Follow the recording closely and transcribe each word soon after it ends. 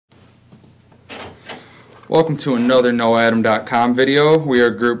Welcome to another KnowAtom.com video. We are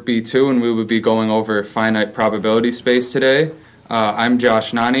Group B2 and we will be going over finite probability space today. I'm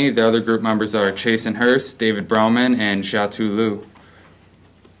Josh Nani. The other group members are Chasen Hurst, David Brauman, and Xiatu Liu.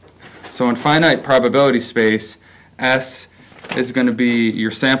 So in finite probability space, S is going to be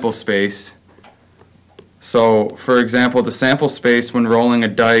your sample space. So for example, the sample space when rolling a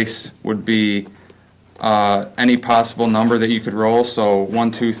dice would be any possible number that you could roll, so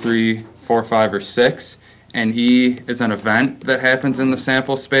 1, 2, 3, 4, 5, or 6. And E is an event that happens in the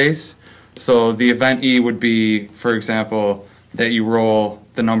sample space. So the event E would be, for example, that you roll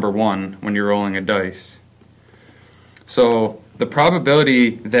the number 1 when you're rolling a dice. So the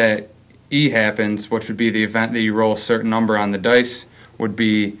probability that E happens, which would be the event that you roll a certain number on the dice, would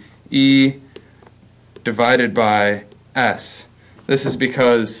be E divided by S. This is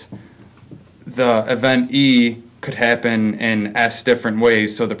because the event E could happen in S different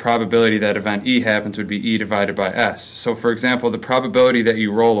ways, so the probability that event E happens would be E divided by S. So for example, the probability that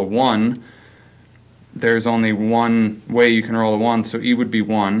you roll a 1, there's only one way you can roll a 1, so E would be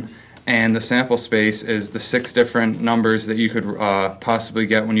 1, and the sample space is the 6 different numbers that you could possibly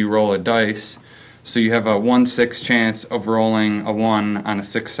get when you roll a dice, so you have a 1/6 chance of rolling a 1 on a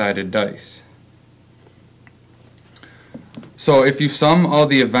 6-sided dice. So if you sum all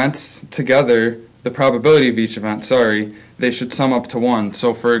the events together, the probability of each event, they should sum up to 1.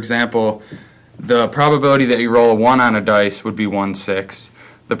 So for example, the probability that you roll a 1 on a dice would be 1/6.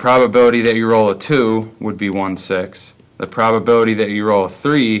 The probability that you roll a 2 would be 1/6. The probability that you roll a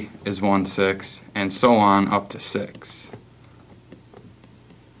 3 is 1/6, and so on up to 6.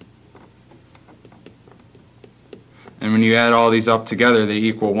 And when you add all these up together, they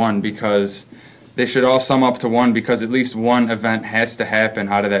equal 1 because they should all sum up to 1 because at least one event has to happen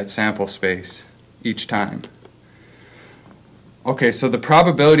out of that sample space each time. Okay, so the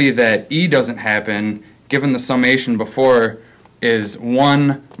probability that E doesn't happen, given the summation before, is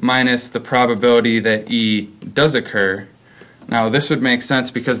 1 minus the probability that E does occur. Now this would make sense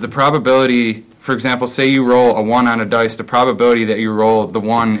because the probability, for example, say you roll a 1 on a dice, the probability that you roll the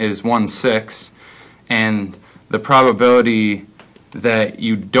 1 is 1/6, and the probability that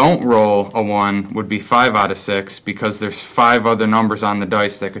you don't roll a 1 would be 5 out of 6 because there's 5 other numbers on the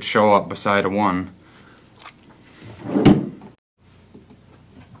dice that could show up beside a 1.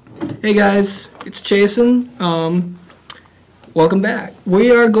 Hey guys, it's Chasen. Welcome back.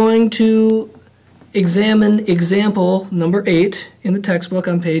 We are going to examine example number 8 in the textbook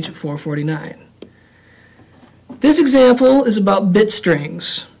on page 449. This example is about bit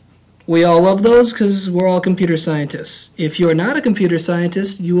strings. We all love those because we're all computer scientists. If you are not a computer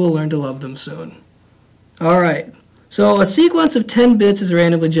scientist, you will learn to love them soon. Alright, so a sequence of 10 bits is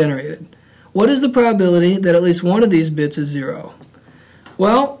randomly generated. What is the probability that at least one of these bits is 0?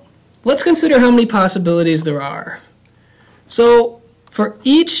 Well, let's consider how many possibilities there are. So for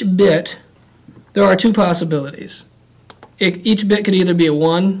each bit, there are 2 possibilities. Each bit could either be a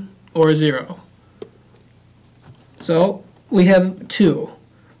 1 or a 0. So we have 2.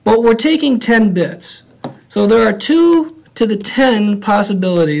 But we're taking 10 bits. So there are 2 to the 10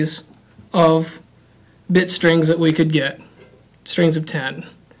 possibilities of bit strings that we could get. Strings of 10.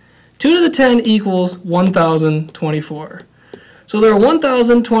 2 to the 10 equals 1024. So there are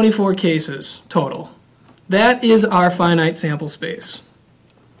 1024 cases total. That is our finite sample space.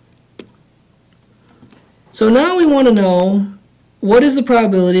 So now we want to know what is the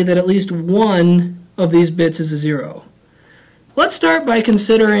probability that at least one of these bits is a 0. Let's start by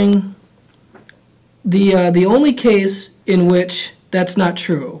considering the only case in which that's not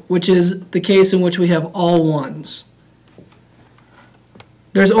true, which is the case in which we have all 1s.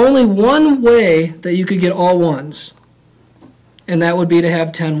 There's only one way that you could get all 1s, and that would be to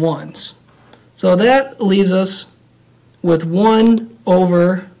have 10 1s. So that leaves us with 1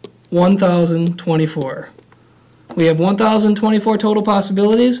 over 1024. We have 1024 total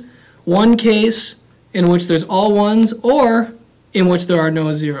possibilities, one case in which there's all 1s or in which there are no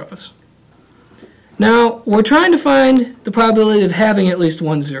 0s. Now, we're trying to find the probability of having at least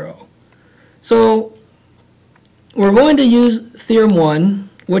one 0. So we're going to use Theorem 1,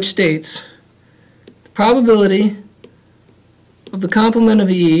 which states the probability of the complement of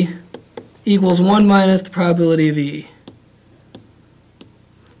E equals 1 minus the probability of E.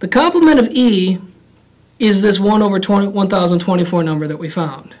 The complement of E is this 1 over 1024 number that we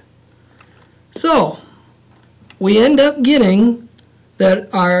found. So we end up getting that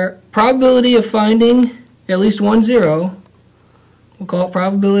our probability of finding at least one 0, we'll call it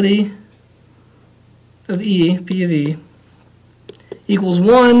probability of E, P of E, equals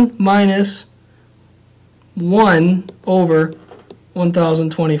 1 minus 1 over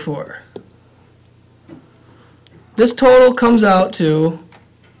 1024. this total comes out to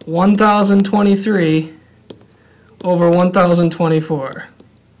 1023 over 1024.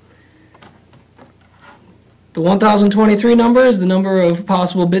 The 1023 number is the number of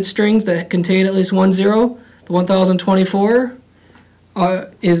possible bit strings that contain at least one zero. The 1024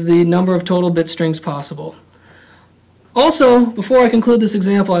 is the number of total bit strings possible. Also, before I conclude this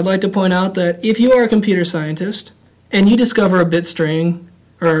example, I'd like to point out that if you are a computer scientist and you discover a bit string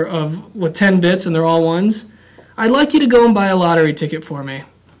with 10 bits and they're all ones, I'd like you to go and buy a lottery ticket for me,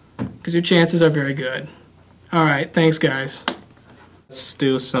 because your chances are very good. All right, thanks guys. Let's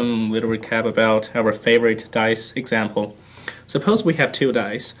do some little recap about our favorite dice example. Suppose we have two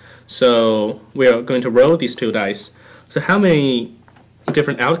dice, so we are going to roll these two dice. So how many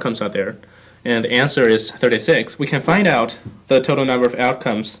different outcomes are there? And the answer is 36. We can find out the total number of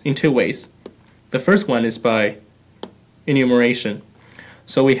outcomes in two ways. The first one is by enumeration.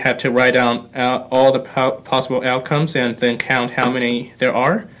 So we have to write down all the possible outcomes and then count how many there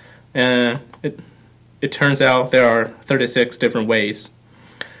are. And it turns out there are 36 different ways.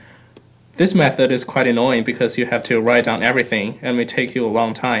 This method is quite annoying because you have to write down everything and it may take you a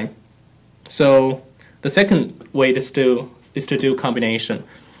long time. So the second way is to do combination.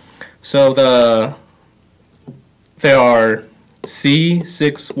 So there are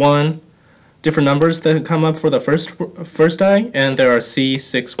C61 different numbers that come up for the first die, and there are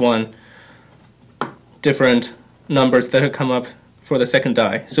C61 different numbers that come up for the second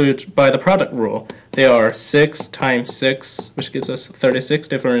die. So by the product rule, there are 6 times 6, which gives us 36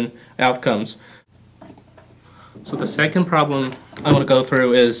 different outcomes. So the second problem I want to go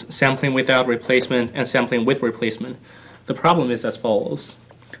through is sampling without replacement and sampling with replacement. The problem is as follows.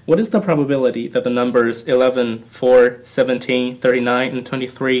 What is the probability that the numbers 11, 4, 17, 39, and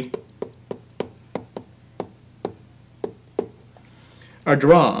 23 are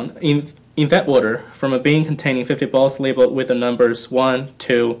drawn in that order from a bin containing 50 balls labeled with the numbers 1,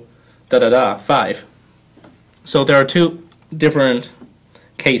 2, 5? So there are two different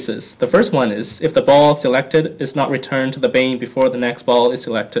cases. The first one is if the ball selected is not returned to the bin before the next ball is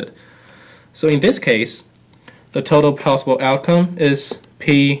selected. So in this case, the total possible outcome is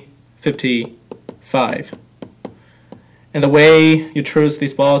P55. And the way you choose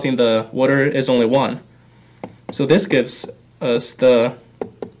these balls in the order is only one. So this gives us the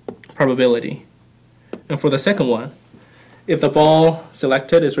probability. And for the second one, if the ball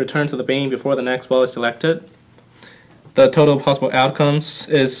selected is returned to the bin before the next ball is selected, the total possible outcomes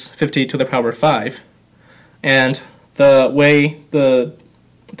is 50 to the power 5. And the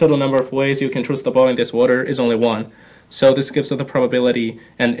total number of ways you can choose the ball in this order is only one. So this gives us the probability,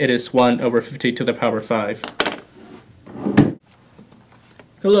 and it is 1 over 50 to the power 5.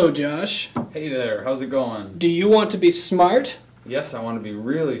 Hello, Josh. Hey there, how's it going? Do you want to be smart? Yes, I want to be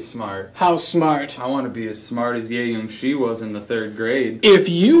really smart. How smart? I want to be as smart as Ye Young Shi was in the 3rd grade. If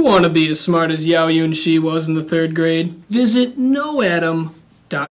you want to be as smart as Yao Yun Shi was in the 3rd grade, visit noatom.com.